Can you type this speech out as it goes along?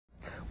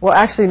Well,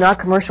 actually, Not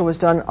Commercial was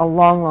done a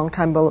long, long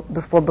time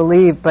before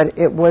Believe, but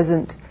it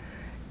wasn't.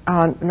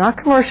 Not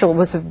Commercial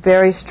was a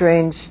very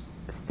strange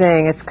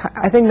thing.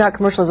 I think Not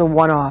Commercial is a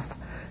one-off,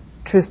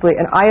 truthfully.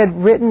 And I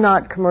had written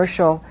Not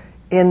Commercial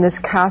in this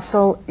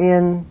castle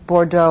in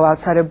Bordeaux,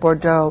 outside of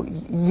Bordeaux,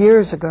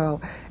 years ago.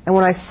 And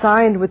when I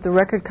signed with the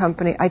record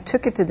company, I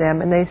took it to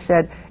them, and they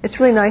said, "It's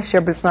really nice,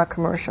 Cher, but it's not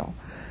commercial."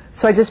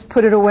 So I just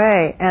put it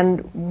away.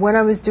 And when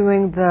I was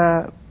doing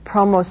the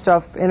promo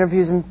stuff,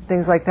 interviews and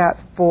things like that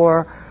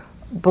for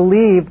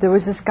Believe, there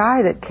was this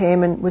guy that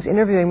came and was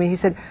interviewing me. He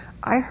said,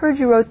 "I heard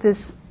you wrote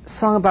this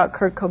song about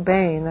Kurt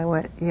Cobain." I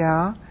went,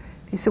 "Yeah."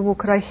 He said, "Well,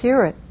 could I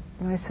hear it?"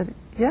 And I said,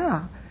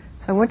 "Yeah."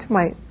 So I went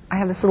to I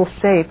have this little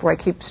safe where I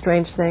keep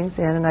strange things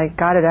in, and I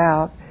got it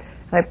out,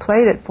 and I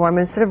played it for him.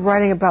 And instead of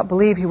writing about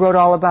Believe, he wrote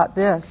all about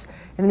this.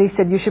 And then he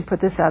said, "You should put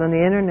this out on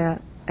the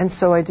internet." And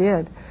so I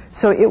did.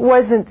 So it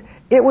was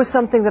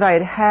something that I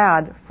had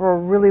had for a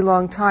really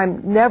long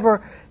time.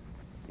 Never,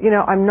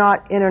 I'm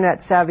not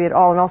internet savvy at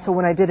all. And also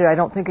when I did it, I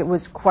don't think it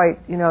was quite,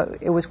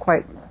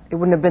 it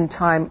wouldn't have been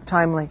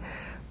timely.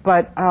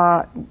 But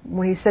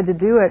when he said to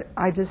do it,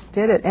 I just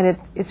did it. And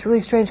it's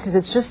really strange because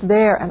it's just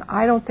there, and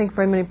I don't think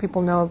very many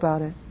people know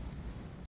about it.